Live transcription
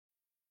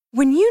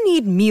When you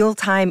need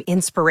mealtime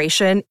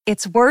inspiration,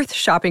 it's worth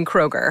shopping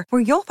Kroger,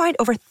 where you'll find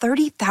over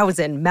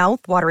 30,000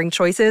 mouth-watering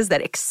choices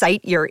that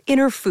excite your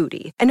inner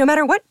foodie. And no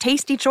matter what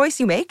tasty choice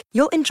you make,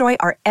 you'll enjoy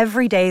our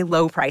everyday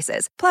low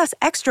prices, plus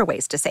extra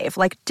ways to save,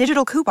 like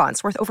digital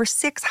coupons worth over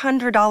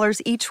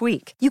 $600 each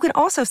week. You can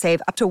also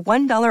save up to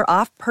 $1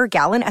 off per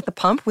gallon at the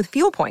pump with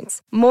fuel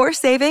points. More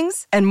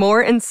savings and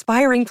more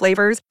inspiring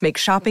flavors make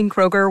shopping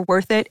Kroger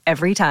worth it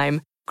every time.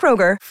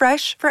 Kroger,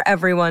 fresh for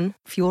everyone.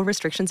 Fuel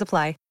restrictions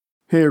apply.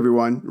 Hey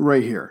everyone,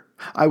 Ray here.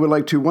 I would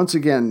like to once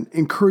again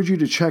encourage you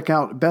to check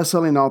out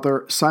best-selling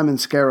author Simon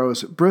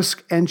Scarrow's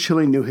brisk and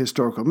chilling new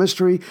historical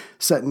mystery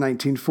set in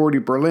 1940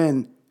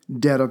 Berlin,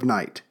 Dead of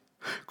Night.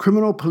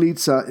 Criminal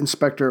Polizei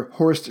Inspector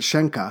Horst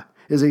Schenke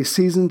is a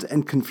seasoned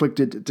and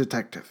conflicted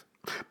detective.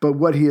 But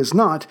what he is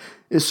not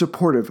is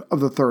supportive of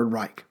the Third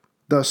Reich,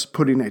 thus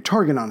putting a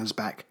target on his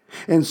back.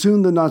 And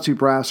soon the Nazi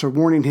brass are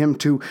warning him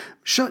to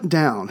shut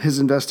down his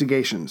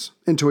investigations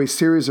into a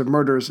series of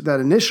murders that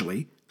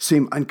initially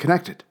seem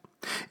unconnected.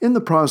 In the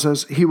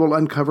process, he will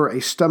uncover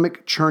a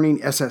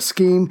stomach-churning SS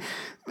scheme,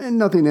 and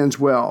nothing ends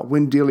well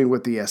when dealing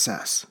with the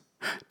SS.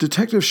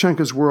 Detective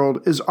Schenke's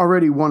world is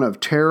already one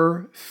of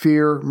terror,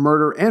 fear,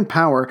 murder, and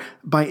power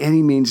by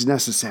any means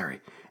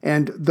necessary,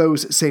 and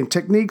those same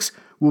techniques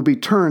will be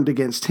turned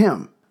against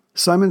him.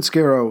 Simon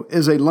Scarrow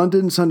is a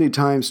London Sunday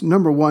Times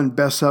 #1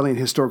 best-selling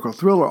historical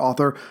thriller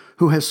author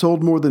who has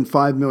sold more than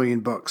 5 million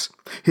books.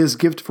 His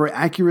gift for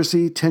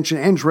accuracy, tension,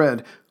 and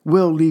dread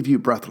will leave you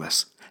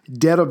breathless.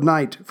 Dead of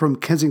Night from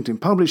Kensington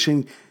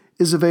Publishing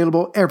is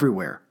available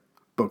everywhere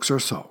books are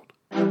sold.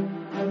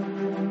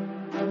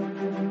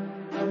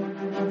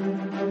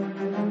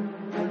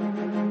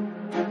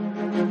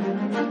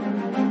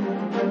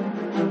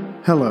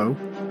 Hello,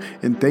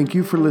 and thank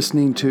you for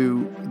listening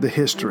to The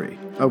History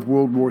of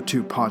World War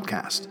II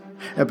podcast,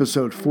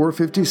 episode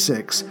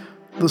 456,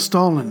 The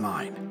Stalin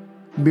Line,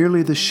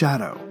 Merely the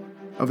Shadow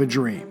of a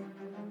Dream.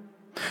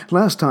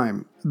 Last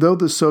time, though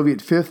the Soviet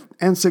 5th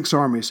and 6th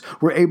Armies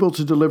were able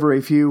to deliver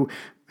a few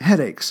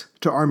headaches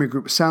to Army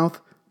Group South,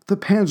 the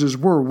Panzers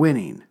were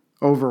winning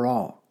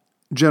overall.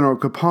 General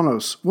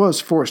Kapanos was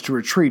forced to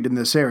retreat in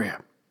this area,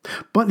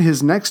 but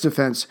his next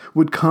defense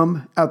would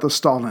come at the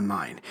Stalin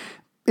Line,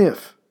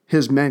 if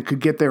his men could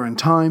get there in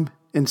time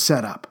and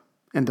set up,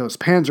 and those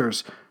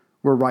Panzers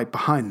were right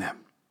behind them.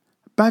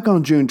 Back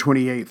on June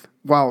 28th,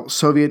 while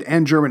Soviet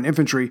and German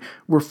infantry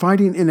were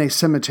fighting in a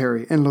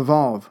cemetery in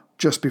Lvov,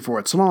 just before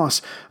its loss,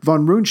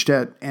 von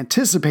Rundstedt,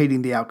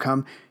 anticipating the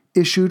outcome,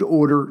 issued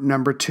Order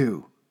No.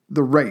 2,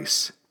 the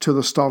race to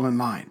the Stalin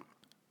Line.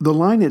 The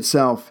line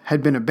itself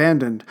had been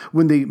abandoned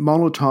when the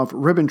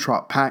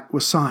Molotov-Ribbentrop Pact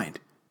was signed.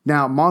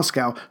 Now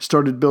Moscow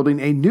started building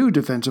a new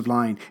defensive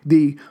line,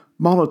 the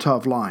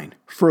Molotov Line,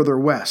 further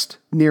west,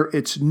 near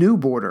its new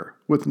border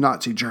with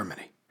Nazi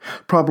Germany.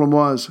 Problem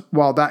was,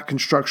 while that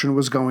construction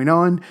was going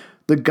on,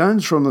 the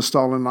guns from the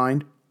Stalin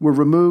Line were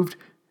removed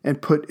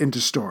and put into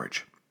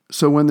storage.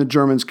 So when the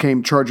Germans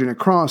came charging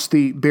across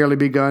the barely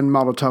begun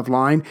Molotov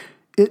line,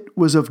 it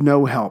was of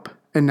no help,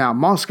 and now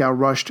Moscow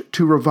rushed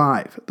to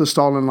revive the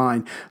Stalin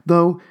Line,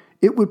 though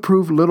it would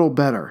prove little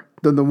better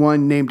than the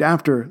one named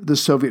after the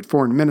Soviet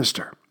foreign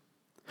minister.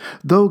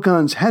 Though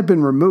guns had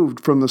been removed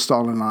from the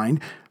Stalin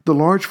Line, the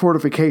large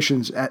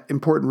fortifications at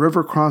important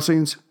river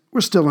crossings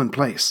were still in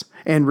place,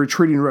 and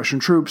retreating Russian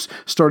troops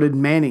started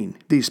manning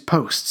these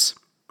posts.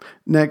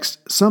 Next,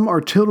 some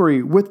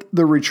artillery with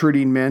the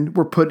retreating men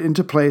were put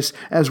into place,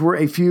 as were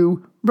a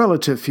few,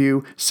 relative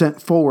few,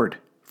 sent forward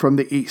from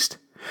the east.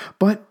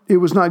 But it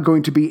was not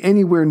going to be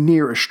anywhere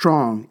near as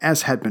strong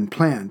as had been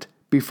planned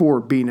before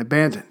being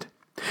abandoned.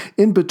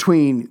 In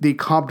between the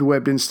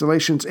cobwebbed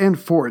installations and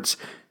forts,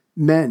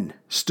 men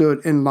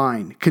stood in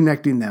line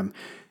connecting them,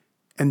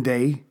 and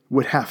they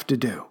would have to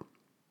do.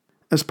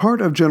 As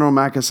part of General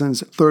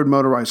Mackeson's 3rd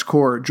Motorized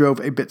Corps drove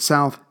a bit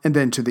south and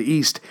then to the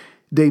east,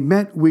 they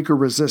met weaker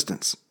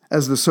resistance,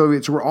 as the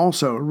Soviets were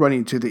also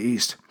running to the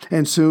east,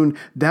 and soon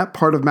that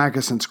part of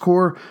Mackeson's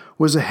corps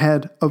was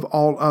ahead of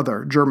all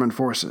other German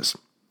forces.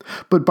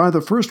 But by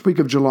the first week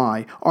of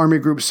July, Army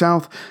Group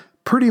South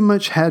pretty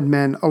much had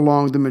men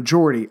along the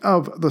majority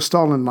of the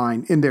Stalin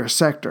Line in their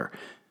sector.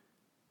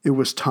 It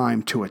was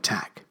time to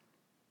attack.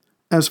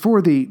 As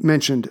for the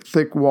mentioned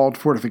thick-walled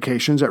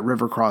fortifications at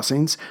river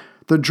crossings,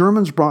 the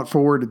Germans brought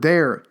forward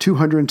their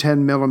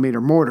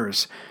 210mm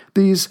mortars.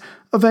 These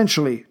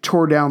eventually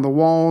tore down the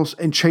walls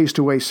and chased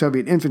away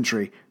Soviet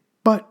infantry,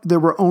 but there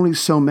were only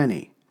so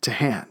many to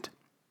hand.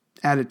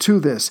 Added to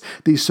this,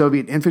 the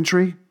Soviet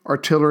infantry,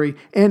 artillery,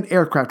 and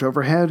aircraft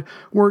overhead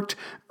worked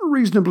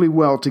reasonably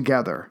well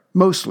together,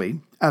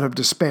 mostly out of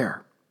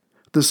despair.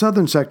 The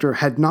southern sector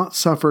had not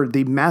suffered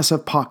the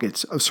massive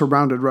pockets of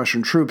surrounded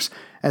Russian troops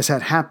as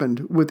had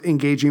happened with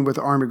engaging with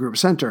Army Group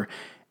Center,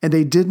 and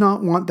they did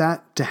not want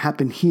that to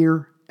happen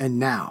here and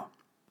now.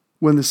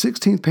 When the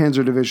 16th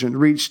Panzer Division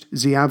reached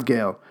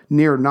Zyavgel,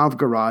 near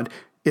Novgorod,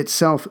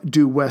 itself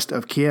due west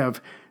of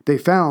Kiev, they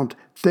found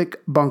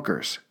thick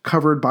bunkers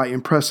covered by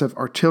impressive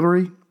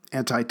artillery,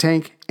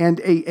 anti-tank,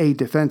 and AA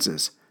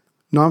defenses.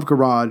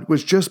 Novgorod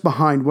was just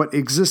behind what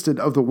existed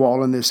of the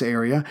wall in this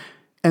area,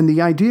 and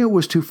the idea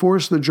was to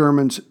force the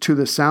Germans to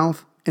the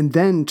south and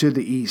then to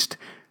the east.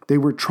 They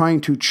were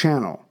trying to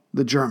channel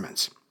the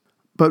Germans.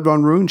 But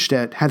von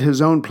Rundstedt had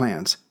his own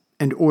plans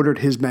and ordered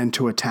his men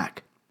to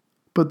attack.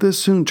 But this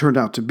soon turned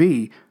out to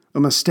be a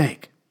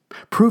mistake.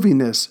 Proving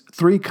this,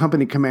 3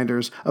 company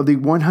commanders of the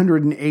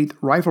 108th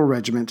Rifle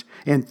Regiment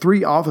and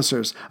 3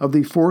 officers of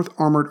the 4th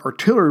Armored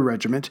Artillery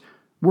Regiment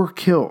were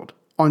killed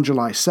on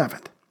July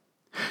 7th.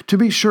 To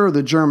be sure,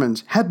 the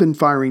Germans had been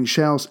firing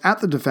shells at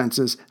the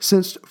defenses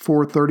since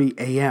 4:30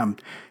 a.m.,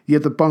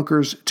 yet the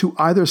bunkers to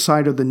either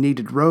side of the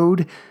needed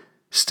road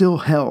still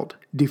held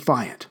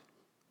defiant.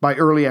 By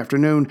early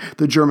afternoon,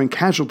 the German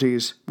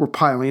casualties were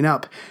piling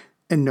up,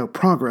 and no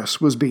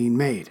progress was being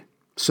made.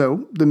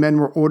 So the men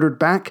were ordered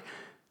back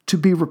to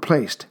be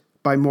replaced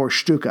by more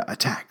Stuka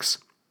attacks.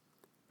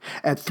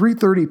 At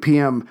 3:30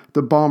 p.m.,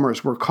 the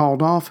bombers were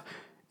called off,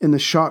 and the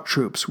shock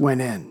troops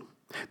went in.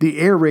 The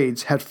air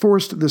raids had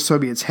forced the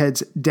Soviets'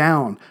 heads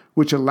down,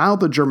 which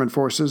allowed the German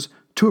forces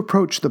to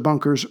approach the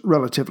bunkers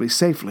relatively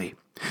safely.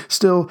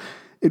 Still,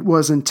 it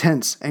was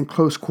intense and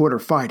close-quarter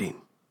fighting.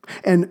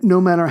 And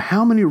no matter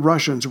how many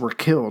Russians were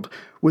killed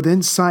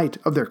within sight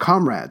of their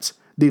comrades,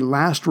 the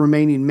last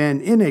remaining men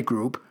in a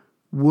group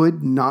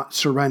would not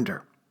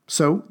surrender.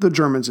 So the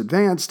Germans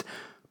advanced,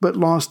 but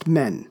lost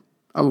men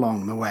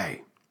along the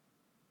way.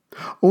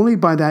 Only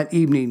by that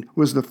evening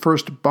was the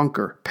first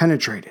bunker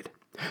penetrated.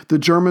 The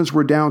Germans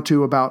were down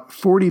to about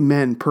 40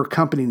 men per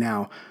company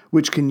now,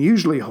 which can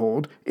usually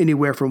hold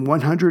anywhere from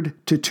 100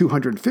 to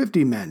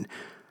 250 men.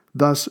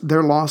 Thus,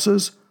 their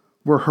losses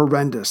were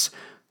horrendous,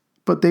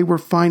 but they were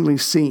finally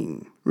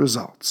seeing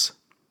results.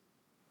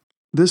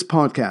 This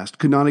podcast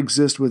could not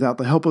exist without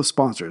the help of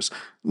sponsors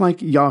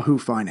like Yahoo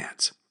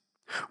Finance.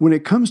 When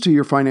it comes to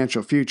your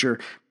financial future,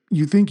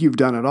 you think you've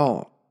done it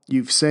all.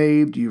 You've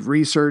saved, you've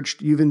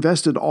researched, you've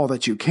invested all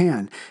that you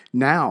can.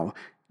 Now,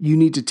 you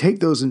need to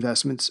take those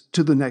investments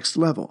to the next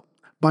level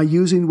by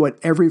using what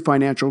every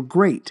financial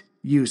great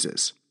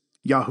uses,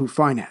 Yahoo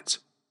Finance.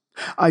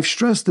 I've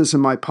stressed this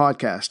in my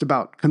podcast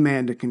about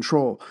command and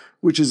control,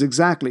 which is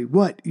exactly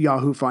what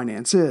Yahoo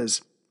Finance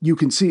is. You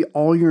can see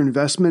all your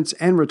investments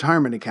and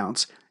retirement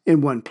accounts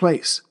in one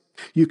place.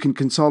 You can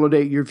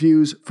consolidate your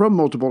views from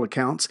multiple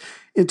accounts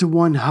into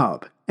one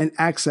hub and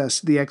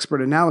access the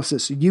expert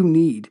analysis you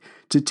need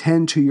to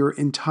tend to your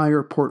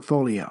entire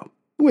portfolio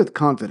with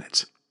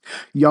confidence.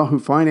 Yahoo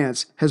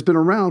Finance has been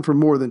around for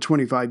more than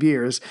 25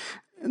 years,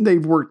 and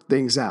they've worked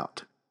things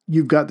out.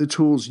 You've got the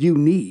tools you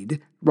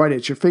need right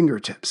at your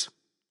fingertips.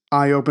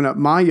 I open up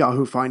my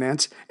Yahoo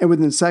Finance, and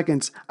within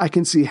seconds, I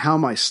can see how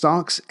my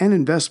stocks and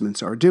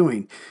investments are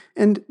doing.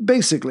 And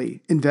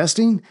basically,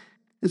 investing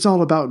is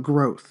all about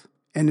growth.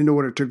 And in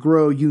order to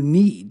grow, you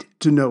need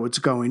to know what's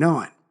going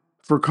on.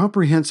 For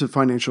comprehensive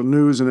financial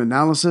news and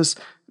analysis,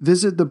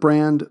 visit the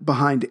brand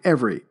behind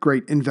every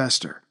great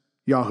investor,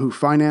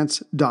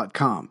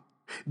 yahoofinance.com.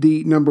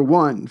 The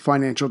 #1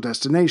 financial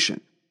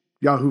destination,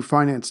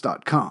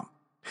 yahoofinance.com.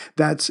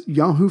 That's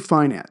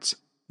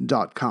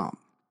yahoofinance.com.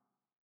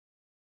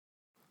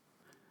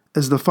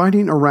 As the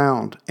fighting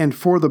around and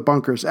for the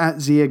bunkers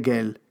at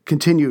Ziegel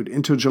continued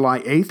until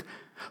July 8th,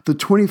 the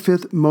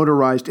 25th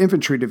Motorized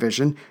Infantry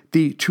Division,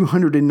 the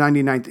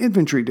 299th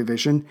Infantry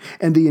Division,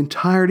 and the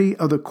entirety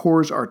of the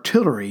Corps'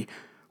 artillery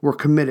were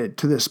committed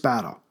to this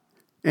battle.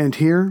 And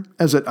here,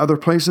 as at other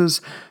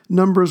places,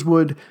 numbers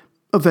would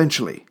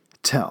eventually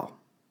tell.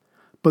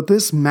 But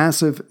this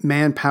massive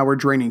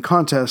manpower-draining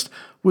contest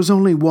was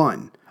only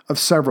one of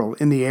several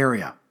in the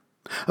area.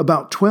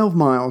 About 12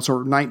 miles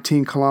or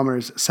 19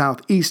 kilometers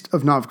southeast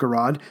of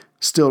Novgorod,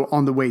 still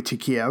on the way to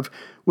Kiev,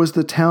 was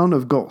the town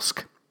of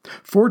Golsk.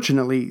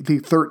 Fortunately, the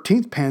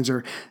 13th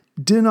Panzer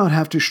did not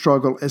have to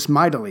struggle as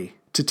mightily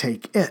to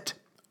take it.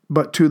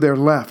 But to their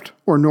left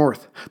or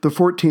north, the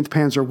 14th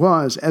Panzer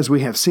was, as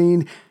we have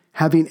seen,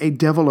 having a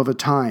devil of a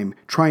time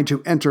trying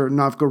to enter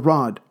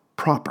Novgorod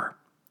proper.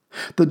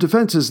 The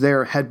defenses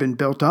there had been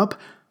built up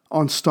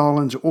on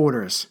Stalin's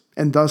orders,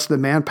 and thus the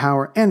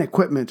manpower and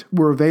equipment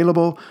were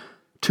available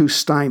to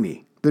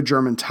stymie the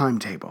German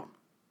timetable.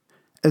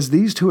 As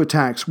these two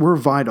attacks were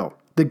vital,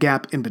 the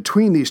gap in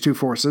between these two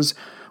forces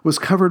was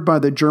covered by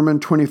the German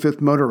 25th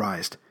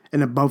Motorized,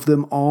 and above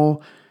them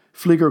all,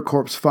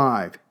 Fliegerkorps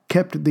 5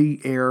 kept the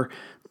air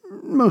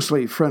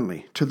mostly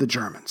friendly to the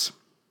Germans.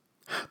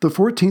 The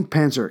 14th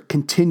Panzer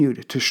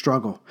continued to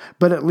struggle,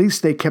 but at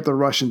least they kept the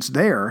Russians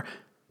there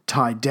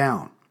tied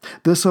down.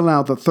 This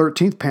allowed the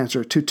 13th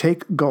Panzer to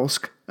take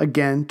Golsk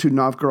again to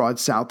Novgorod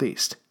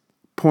southeast.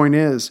 Point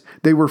is,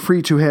 they were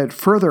free to head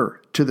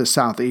further to the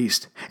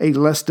southeast, a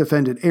less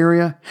defended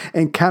area,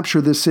 and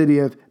capture the city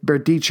of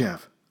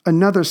Berdichev,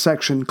 another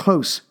section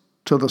close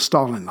to the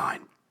Stalin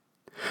line.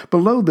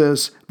 Below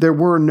this, there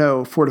were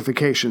no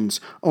fortifications,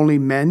 only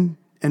men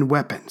and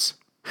weapons.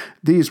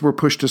 These were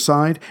pushed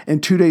aside,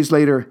 and 2 days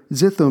later,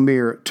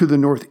 Zhytomyr, to the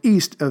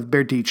northeast of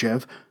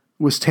Berdichev,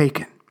 was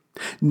taken.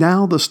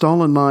 Now the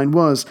Stalin line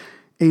was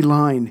a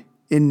line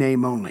in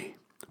name only.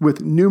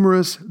 With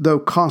numerous, though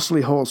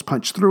costly holes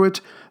punched through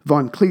it,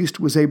 Von Kleist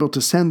was able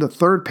to send the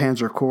 3rd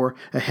Panzer Corps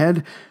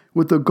ahead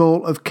with the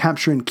goal of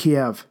capturing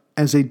Kiev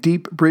as a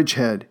deep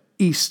bridgehead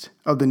east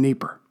of the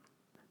Dnieper.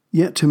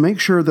 Yet to make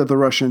sure that the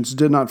Russians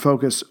did not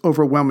focus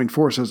overwhelming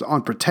forces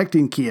on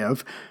protecting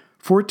Kiev,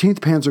 14th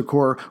Panzer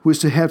Corps was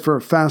to head for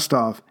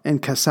Fastov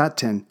and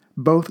Kasatin,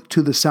 both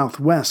to the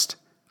southwest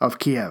of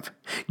Kiev,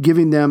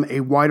 giving them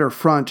a wider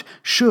front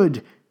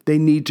should they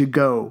need to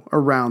go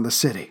around the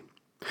city.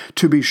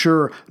 To be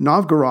sure,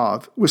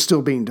 Novgorod was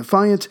still being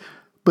defiant,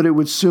 but it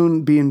would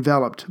soon be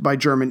enveloped by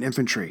German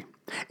infantry,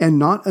 and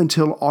not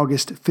until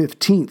August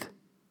 15th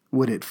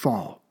would it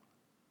fall.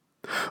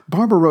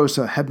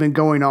 Barbarossa had been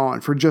going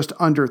on for just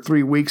under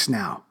 3 weeks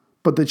now,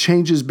 but the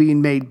changes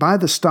being made by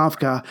the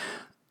Stavka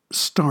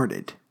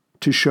started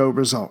to show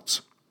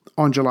results.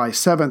 On July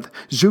 7th,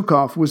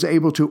 Zhukov was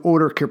able to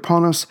order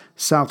Kirponos'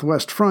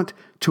 southwest front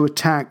to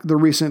attack the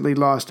recently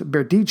lost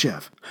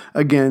Berdichev,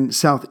 again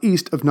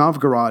southeast of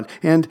Novgorod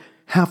and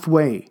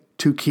halfway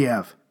to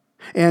Kiev.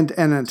 And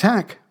an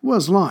attack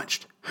was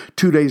launched.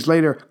 2 days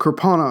later,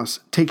 Kirponos,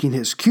 taking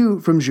his cue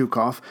from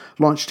Zhukov,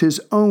 launched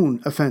his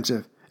own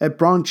offensive at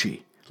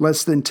Bronchy,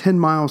 less than 10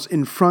 miles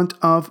in front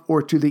of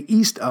or to the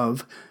east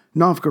of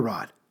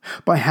Novgorod,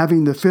 by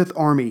having the Fifth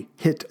Army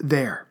hit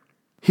there.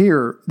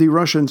 Here, the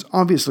Russians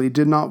obviously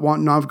did not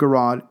want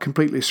Novgorod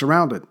completely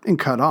surrounded and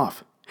cut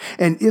off.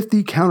 And if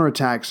the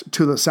counterattacks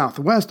to the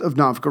southwest of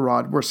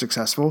Novgorod were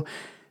successful,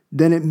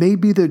 then it may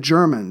be the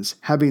Germans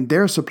having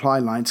their supply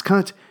lines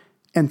cut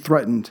and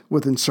threatened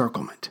with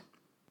encirclement.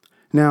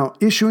 Now,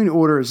 issuing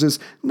orders is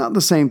not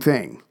the same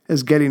thing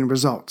as getting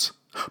results.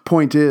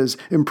 Point is,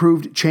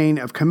 improved chain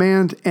of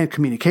command and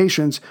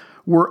communications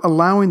were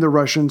allowing the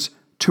Russians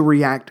to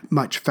react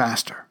much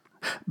faster.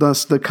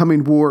 Thus, the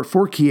coming war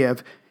for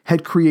Kiev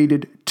had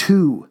created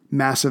 2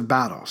 massive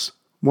battles,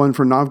 one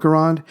for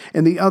Novgorod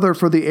and the other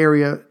for the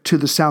area to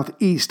the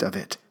southeast of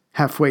it,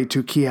 halfway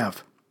to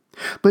Kiev.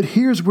 But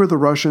here's where the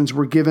Russians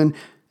were given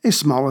a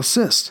small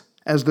assist,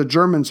 as the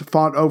Germans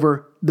fought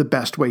over the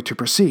best way to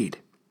proceed.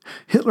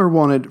 Hitler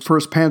wanted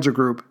 1st Panzer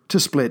Group to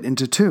split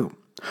into 2.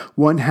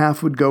 One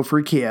half would go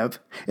for Kiev,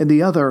 and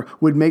the other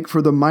would make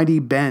for the mighty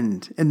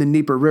bend in the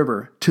Dnieper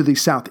River to the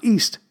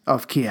southeast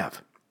of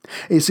Kiev.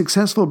 A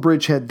successful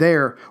bridgehead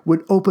there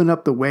would open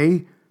up the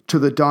way to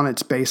the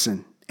Donets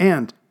Basin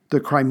and the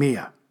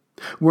Crimea,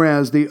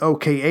 whereas the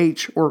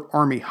OKH, or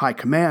Army High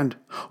Command,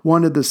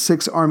 wanted the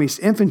Sixth Army's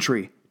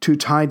infantry to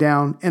tie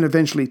down and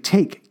eventually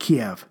take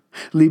Kiev,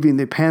 leaving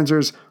the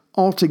panzers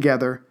all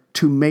together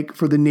to make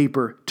for the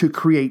Dnieper to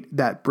create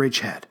that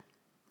bridgehead.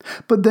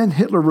 But then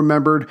Hitler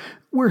remembered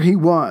where he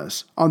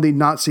was on the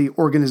Nazi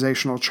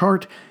organizational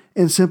chart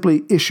and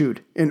simply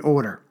issued an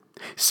order,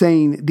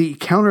 saying the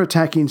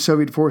counterattacking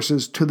Soviet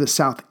forces to the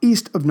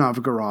southeast of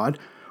Novgorod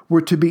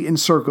were to be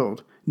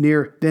encircled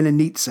near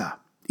Benenitsa,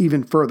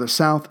 even further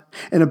south,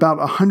 and about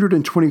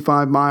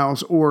 125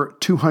 miles or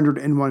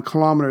 201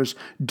 kilometers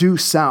due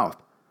south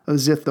of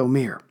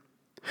Zhytomyr.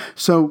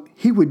 So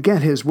he would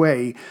get his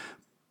way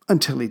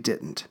until he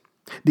didn't.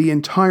 The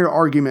entire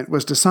argument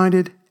was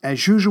decided,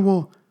 as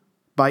usual,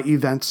 by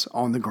events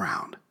on the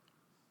ground.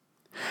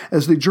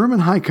 As the German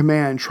High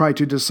Command tried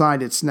to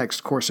decide its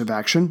next course of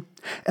action,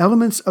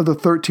 elements of the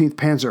 13th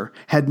Panzer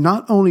had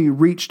not only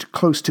reached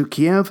close to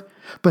Kiev,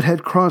 but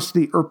had crossed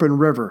the Irpin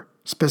River,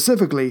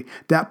 specifically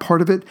that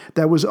part of it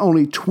that was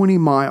only 20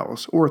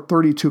 miles or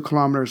 32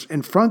 kilometers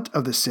in front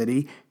of the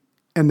city,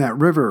 and that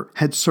river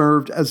had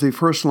served as the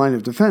first line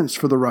of defense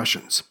for the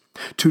Russians.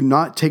 To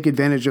not take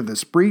advantage of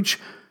this breach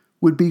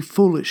would be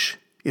foolish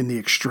in the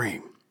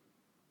extreme.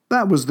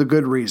 That was the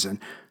good reason,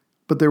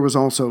 but there was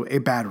also a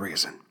bad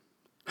reason.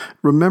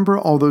 Remember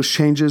all those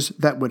changes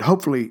that would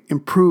hopefully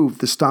improve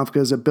the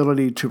Stavka's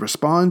ability to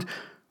respond?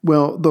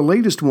 Well, the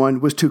latest one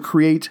was to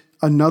create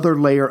another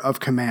layer of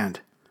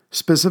command,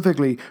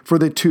 specifically for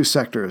the 2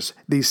 sectors,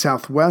 the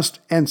southwest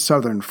and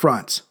southern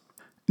fronts.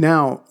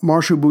 Now,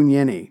 Marshal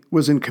Bunyany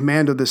was in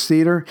command of this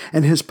theater,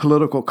 and his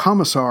political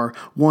commissar,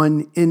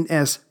 one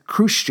N.S.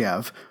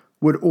 Khrushchev,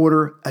 would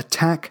order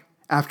attack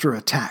after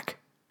attack.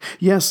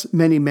 Yes,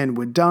 many men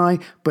would die,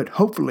 but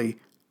hopefully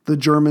the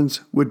Germans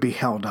would be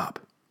held up.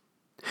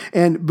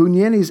 And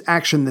Bunyany's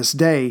action this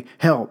day,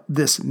 hell,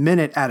 this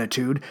minute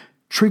attitude,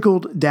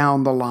 trickled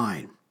down the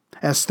line.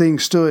 As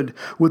things stood,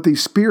 with the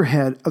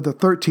spearhead of the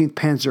 13th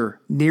Panzer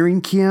nearing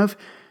Kiev,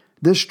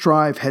 this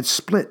drive had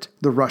split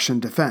the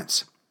Russian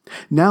defense.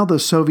 Now the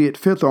Soviet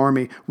Fifth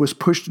Army was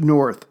pushed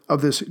north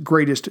of this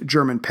greatest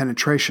German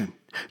penetration,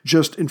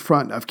 just in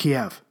front of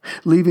Kiev,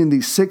 leaving the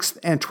 6th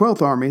and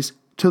 12th Armies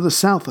to the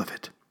south of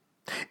it.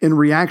 In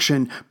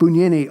reaction,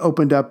 Bunyany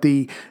opened up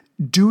the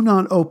 "do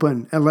not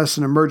open unless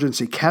an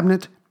emergency"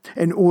 cabinet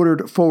and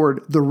ordered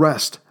forward the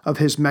rest of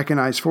his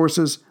mechanized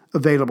forces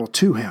available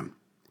to him.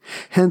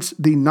 Hence,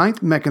 the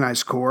 9th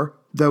Mechanized Corps,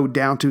 though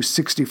down to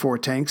 64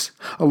 tanks,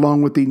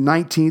 along with the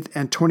 19th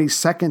and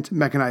 22nd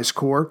Mechanized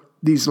Corps,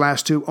 these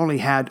last 2 only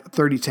had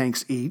 30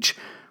 tanks each,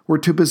 were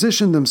to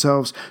position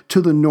themselves to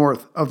the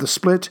north of the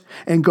split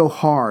and go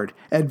hard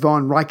at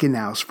von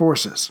Reichenau's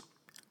forces.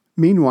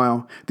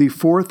 Meanwhile, the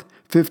 4th,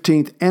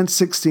 15th, and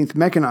 16th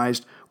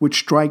Mechanized would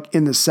strike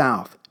in the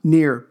south,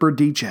 near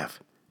Berdichev.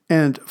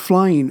 And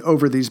flying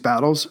over these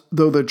battles,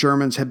 though the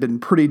Germans had been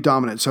pretty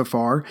dominant so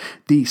far,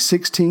 the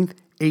 16th,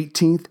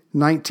 18th,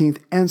 19th,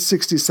 and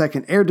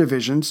 62nd Air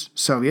Divisions,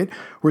 Soviet,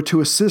 were to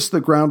assist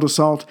the ground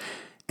assault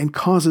and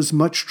cause as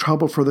much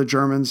trouble for the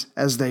Germans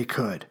as they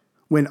could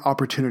when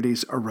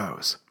opportunities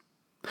arose.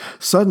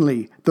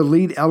 Suddenly, the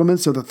lead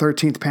elements of the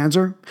 13th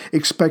Panzer,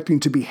 expecting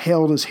to be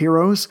hailed as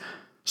heroes,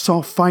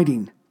 saw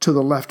fighting to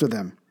the left of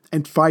them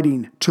and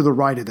fighting to the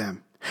right of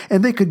them,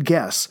 and they could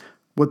guess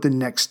what the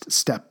next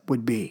step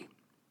would be.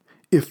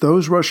 If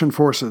those Russian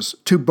forces,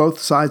 to both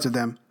sides of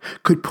them,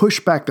 could push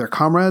back their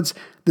comrades,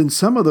 then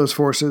some of those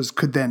forces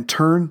could then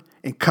turn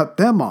and cut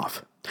them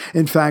off.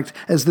 In fact,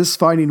 as this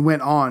fighting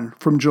went on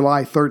from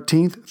July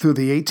 13th through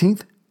the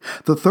 18th,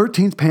 the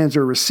 13th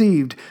Panzer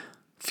received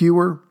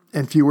fewer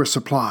and fewer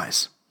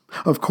supplies.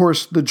 Of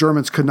course, the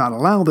Germans could not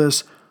allow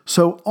this,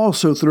 so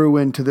also threw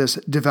into this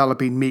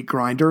developing meat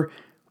grinder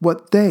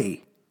what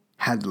they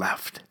had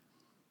left.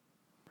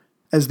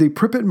 As the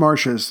Pripyat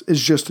Marshes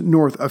is just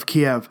north of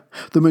Kiev,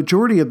 the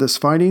majority of this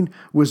fighting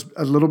was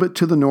a little bit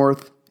to the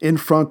north, in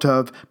front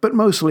of, but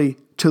mostly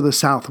to the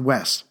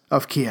southwest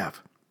of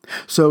Kiev.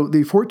 So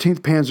the 14th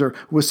Panzer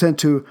was sent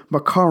to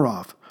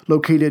Makarov,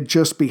 located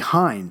just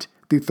behind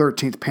the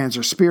 13th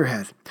Panzer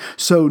spearhead,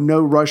 so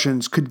no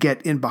Russians could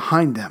get in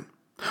behind them.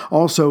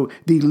 Also,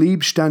 the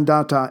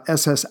Leibstandarte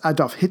SS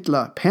Adolf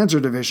Hitler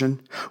Panzer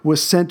Division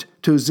was sent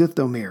to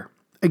Zhytomyr,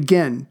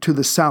 again to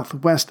the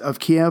southwest of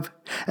Kiev,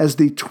 as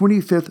the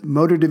 25th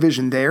Motor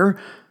Division there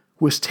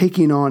was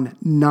taking on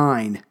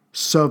 9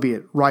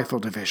 Soviet rifle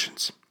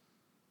divisions.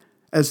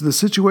 As the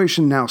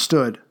situation now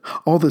stood,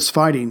 all this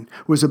fighting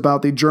was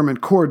about the German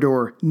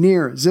corridor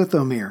near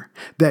Zhytomyr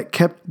that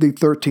kept the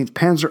 13th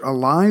Panzer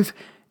alive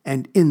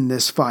and in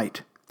this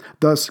fight,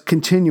 thus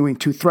continuing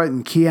to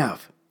threaten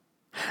Kiev.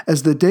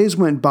 As the days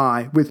went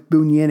by with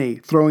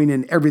Bunyany throwing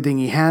in everything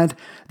he had,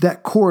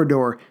 that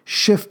corridor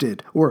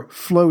shifted or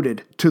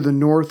floated to the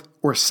north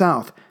or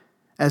south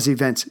as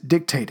events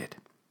dictated.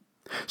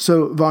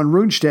 So von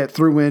Rundstedt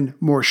threw in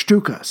more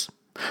Stukas.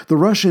 The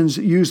Russians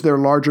used their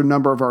larger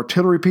number of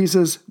artillery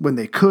pieces when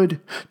they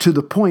could, to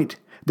the point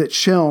that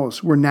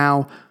shells were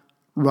now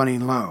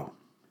running low.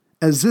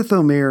 As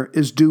Zhytomyr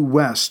is due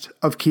west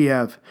of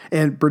Kiev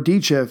and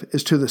Berdichev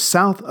is to the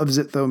south of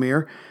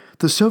Zhytomyr,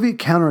 the Soviet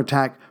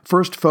counterattack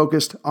first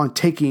focused on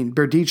taking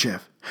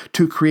Berdichev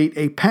to create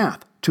a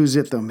path to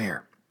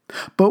Zhytomyr.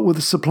 But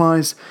with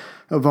supplies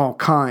of all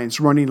kinds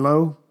running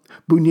low,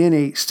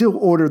 Bunyany still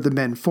ordered the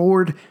men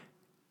forward,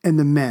 and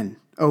the men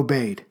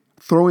obeyed,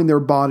 throwing their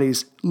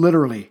bodies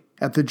literally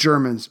at the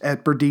Germans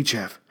at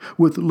Berdichev,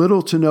 with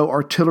little to no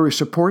artillery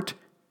support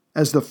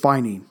as the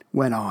fighting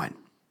went on.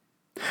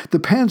 The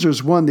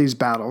Panzers won these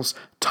battles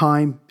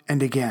time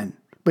and again,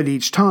 but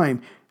each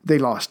time they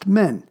lost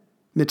men,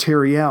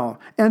 materiel,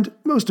 and,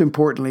 most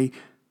importantly,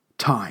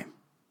 time.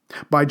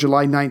 By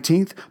July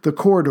 19th, the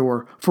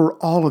corridor, for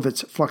all of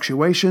its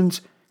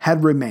fluctuations,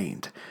 had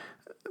remained,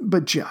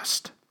 but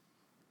just.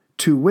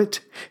 To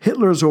wit,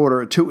 Hitler's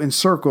order to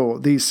encircle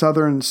the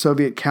southern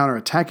Soviet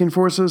counterattacking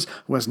forces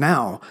was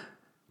now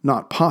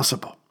not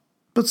possible.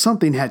 But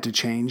something had to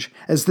change,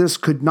 as this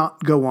could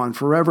not go on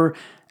forever,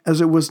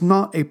 as it was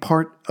not a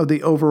part of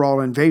the overall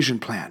invasion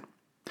plan.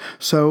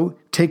 So,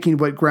 taking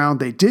what ground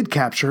they did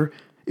capture,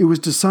 it was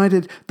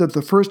decided that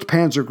the 1st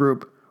Panzer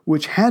Group,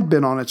 which had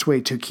been on its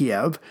way to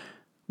Kiev,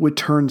 would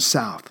turn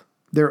south,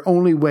 their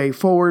only way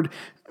forward,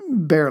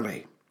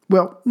 barely.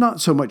 Well,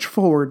 not so much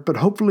forward, but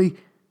hopefully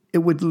it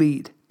would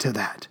lead to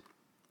that.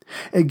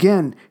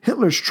 Again,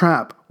 Hitler's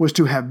trap was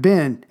to have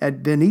been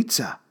at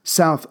Vinnytsia,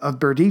 south of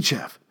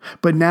Berdichev,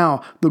 but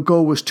now the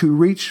goal was to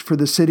reach for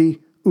the city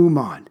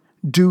Uman,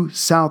 due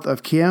south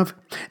of Kiev,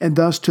 and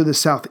thus to the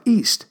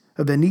southeast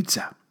of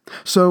Vinnytsia.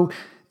 So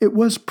it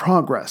was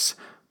progress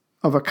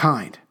of a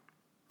kind.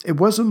 It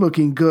wasn't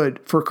looking good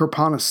for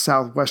Kirponos'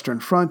 southwestern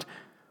front,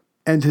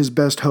 and his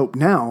best hope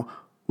now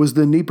was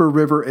the Dnieper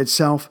River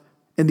itself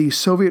and the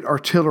Soviet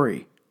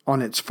artillery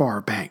on its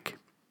far bank.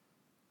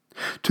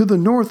 To the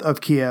north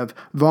of Kiev,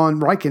 von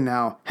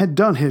Reichenau had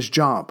done his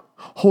job,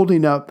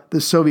 holding up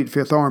the Soviet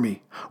Fifth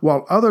Army,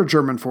 while other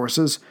German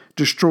forces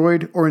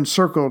destroyed or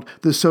encircled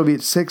the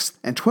Soviet 6th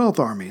and 12th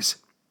armies.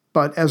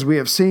 But as we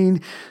have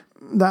seen,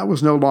 that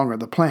was no longer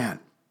the plan.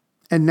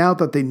 And now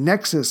that the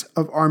nexus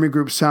of Army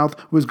Group South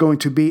was going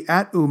to be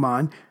at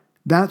Uman,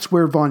 that's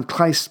where von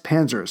Kleist's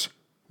panzers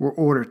were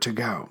ordered to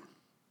go.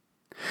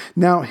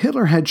 Now,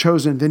 Hitler had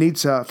chosen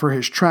Vinnytsia for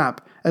his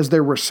trap, as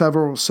there were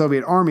several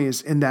Soviet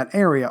armies in that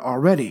area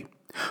already.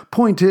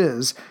 Point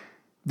is,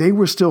 they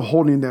were still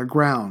holding their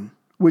ground,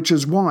 which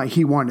is why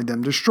he wanted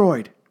them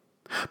destroyed.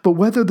 But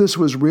whether this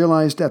was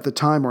realized at the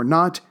time or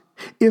not,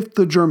 if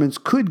the Germans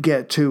could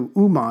get to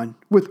Uman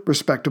with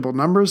respectable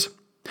numbers,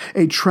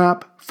 a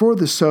trap for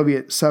the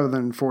Soviet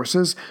southern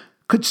forces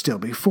could still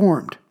be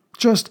formed,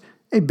 just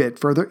a bit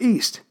further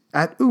east,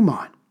 at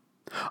Uman.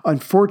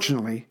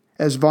 Unfortunately,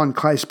 as von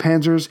Kleist's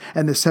panzers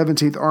and the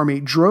 17th Army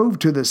drove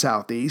to the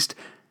southeast,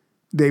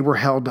 they were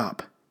held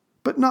up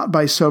but not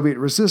by Soviet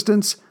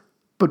resistance,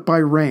 but by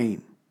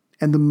rain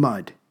and the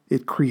mud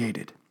it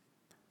created.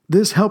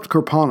 This helped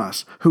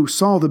Kirponos, who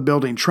saw the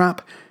building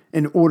trap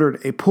and ordered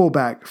a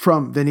pullback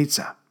from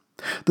Vinnitsa.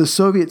 The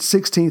Soviet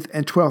 16th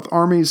and 12th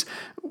armies,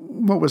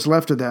 what was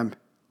left of them,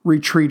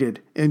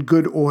 retreated in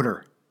good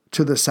order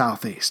to the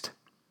southeast.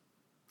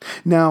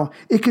 Now,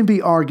 it can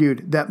be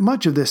argued that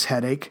much of this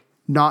headache,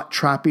 not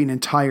trapping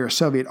entire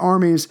Soviet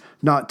armies,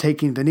 not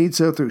taking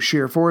Vinnitsa through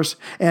sheer force,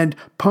 and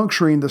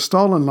puncturing the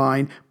Stalin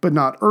line, but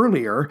not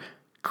earlier,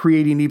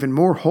 creating even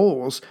more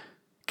holes,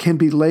 can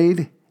be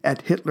laid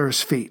at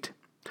Hitler's feet.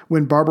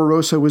 When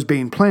Barbarossa was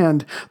being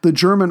planned, the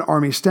German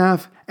army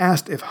staff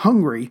asked if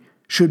Hungary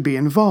should be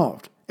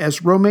involved,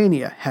 as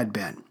Romania had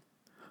been.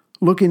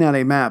 Looking at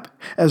a map,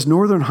 as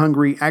northern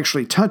Hungary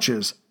actually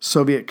touches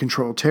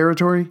Soviet-controlled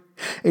territory,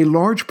 a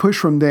large push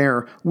from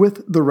there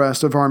with the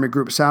rest of Army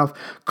Group South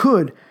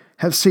could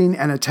have seen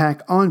an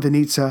attack on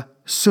Vinnitsa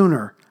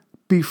sooner,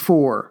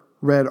 before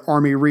Red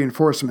Army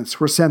reinforcements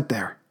were sent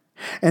there.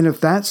 And if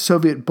that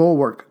Soviet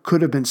bulwark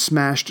could have been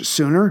smashed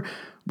sooner,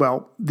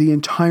 well, the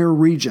entire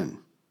region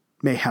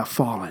may have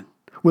fallen,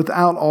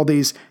 without all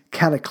these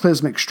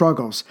cataclysmic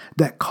struggles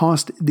that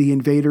cost the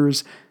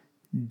invaders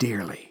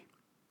dearly.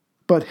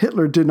 But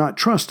Hitler did not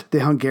trust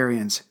the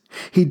Hungarians.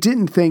 He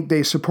didn't think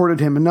they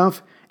supported him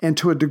enough, and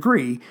to a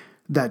degree,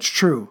 that's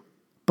true.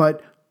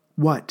 But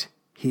what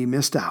he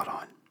missed out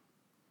on.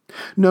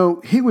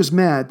 No, he was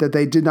mad that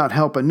they did not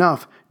help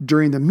enough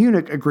during the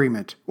Munich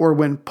Agreement or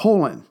when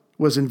Poland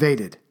was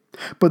invaded.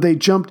 But they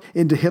jumped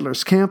into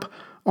Hitler's camp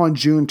on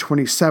June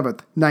 27,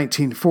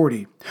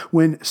 1940,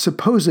 when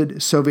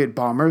supposed Soviet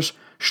bombers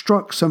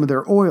struck some of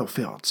their oil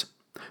fields.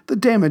 The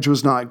damage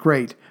was not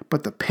great,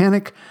 but the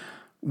panic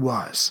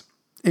was.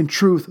 In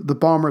truth, the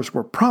bombers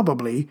were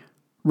probably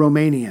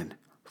Romanian,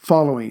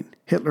 following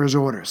Hitler's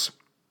orders.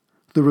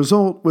 The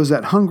result was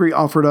that Hungary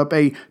offered up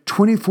a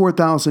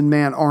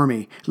 24,000-man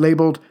army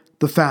labeled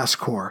the Fast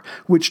Corps,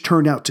 which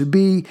turned out to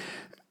be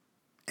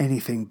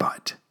anything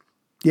but.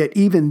 Yet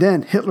even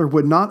then, Hitler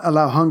would not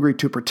allow Hungary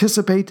to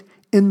participate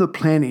in the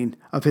planning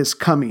of his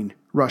coming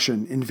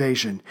Russian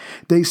invasion.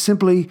 They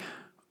simply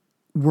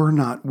were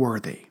not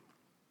worthy.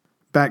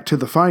 Back to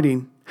the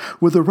fighting.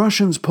 With the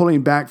Russians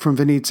pulling back from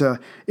Vinnitsa,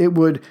 it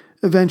would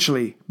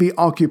eventually be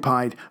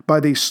occupied by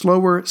the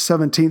slower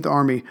 17th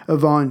Army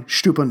of von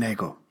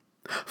Steubenagel.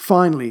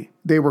 Finally,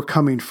 they were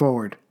coming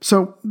forward,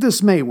 so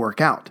this may work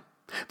out.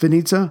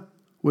 Vinnitsa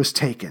was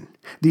taken.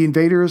 The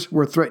invaders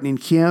were threatening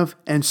Kiev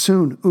and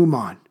soon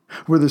Uman,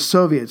 where the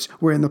Soviets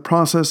were in the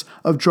process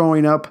of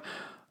drawing up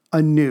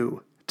a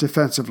new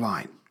defensive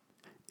line.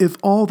 If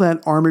all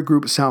that Army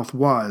Group South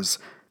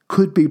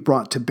could be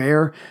brought to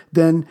bear,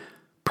 then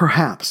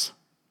perhaps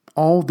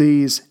all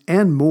these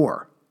and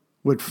more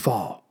would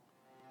fall.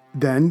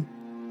 Then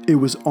it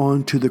was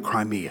on to the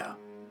Crimea.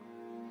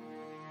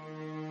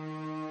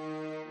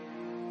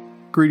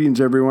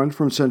 Greetings, everyone,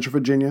 from Central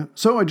Virginia.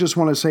 So I just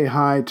want to say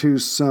hi to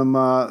some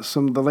of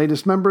the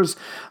latest members.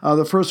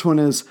 The first one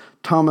is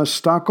Thomas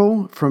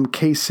Stockel from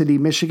K-City,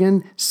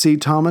 Michigan. See,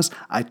 Thomas,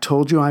 I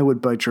told you I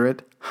would butcher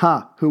it.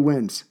 Ha, who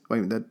wins?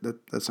 Wait,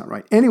 that's not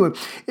right. Anyway,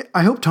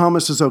 I hope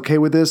Thomas is okay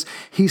with this.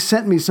 He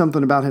sent me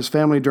something about his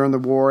family during the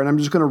war, and I'm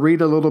just going to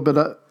read a little bit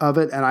of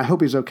it, and I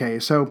hope he's okay.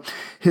 So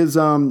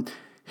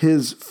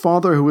his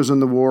father, who was in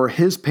the war,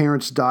 his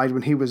parents died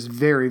when he was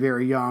very,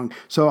 very young.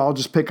 So I'll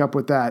just pick up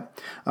with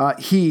that.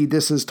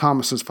 This is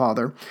Thomas's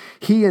father.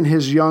 He and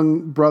his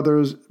young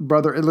brother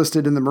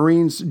enlisted in the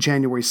Marines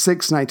January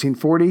 6,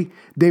 1940.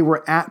 They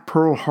were at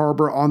Pearl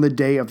Harbor on the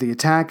day of the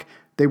attack.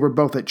 They were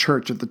both at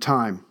church at the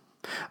time.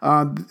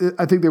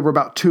 I think they were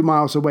about 2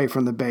 miles away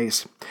from the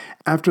base.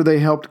 After they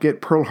helped get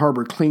Pearl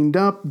Harbor cleaned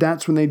up,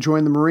 that's when they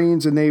joined the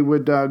Marines, and they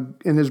would,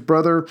 he and his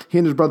brother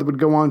would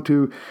go on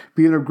to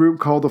be in a group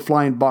called the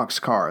Flying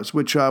Boxcars,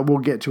 which we'll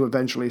get to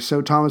eventually.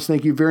 So, Thomas,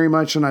 thank you very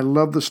much, and I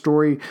love the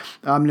story.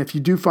 And if you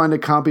do find a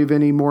copy of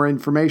any more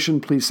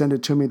information, please send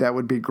it to me. That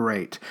would be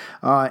great.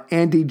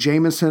 Andy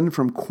Jameson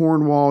from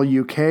Cornwall,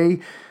 UK.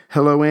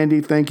 Hello, Andy.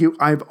 Thank you.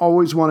 I've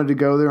always wanted to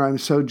go there. I'm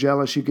so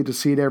jealous you get to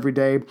see it every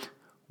day.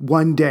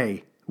 One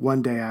day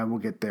I will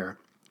get there.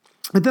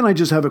 And then I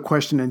just have a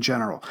question in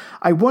general.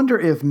 I wonder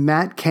if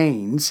Matt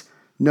Keynes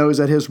knows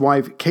that his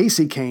wife,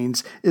 Casey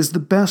Keynes, is the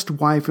best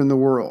wife in the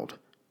world.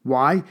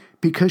 Why?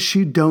 Because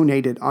she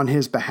donated on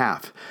his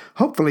behalf.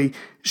 Hopefully,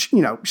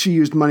 she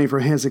used money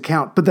from his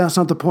account, but that's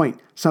not the point.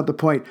 It's not the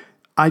point.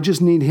 I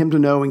just need him to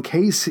know, in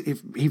case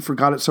if he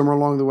forgot it somewhere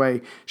along the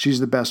way,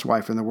 she's the best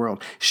wife in the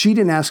world. She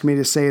didn't ask me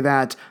to say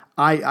that.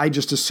 I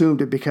just assumed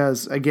it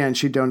because, again,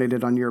 she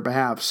donated on your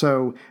behalf.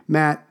 So,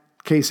 Matt,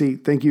 Casey,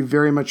 thank you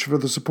very much for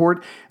the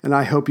support, and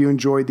I hope you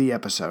enjoyed the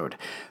episode.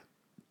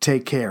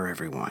 Take care,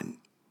 everyone.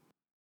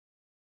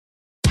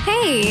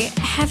 Hey,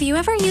 have you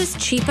ever used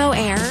Cheapo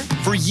Air?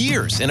 For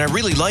years, and I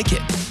really like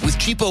it. With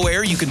Cheapo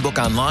Air, you can book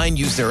online,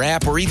 use their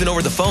app, or even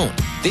over the phone.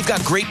 They've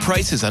got great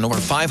prices on over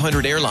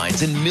 500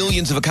 airlines and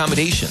millions of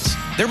accommodations.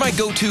 They're my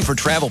go-to for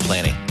travel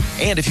planning.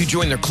 And if you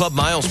join their Club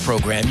Miles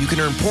program, you can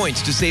earn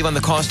points to save on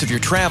the cost of your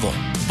travel.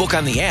 Book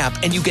on the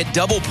app and you get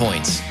double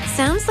points.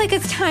 Sounds like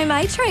it's time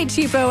I tried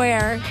Cheapo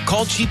Air.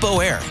 Call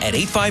Cheapo Air at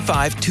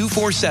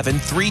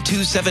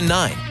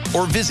 855-247-3279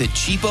 or visit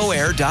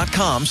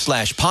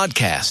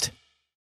cheapoair.com/podcast.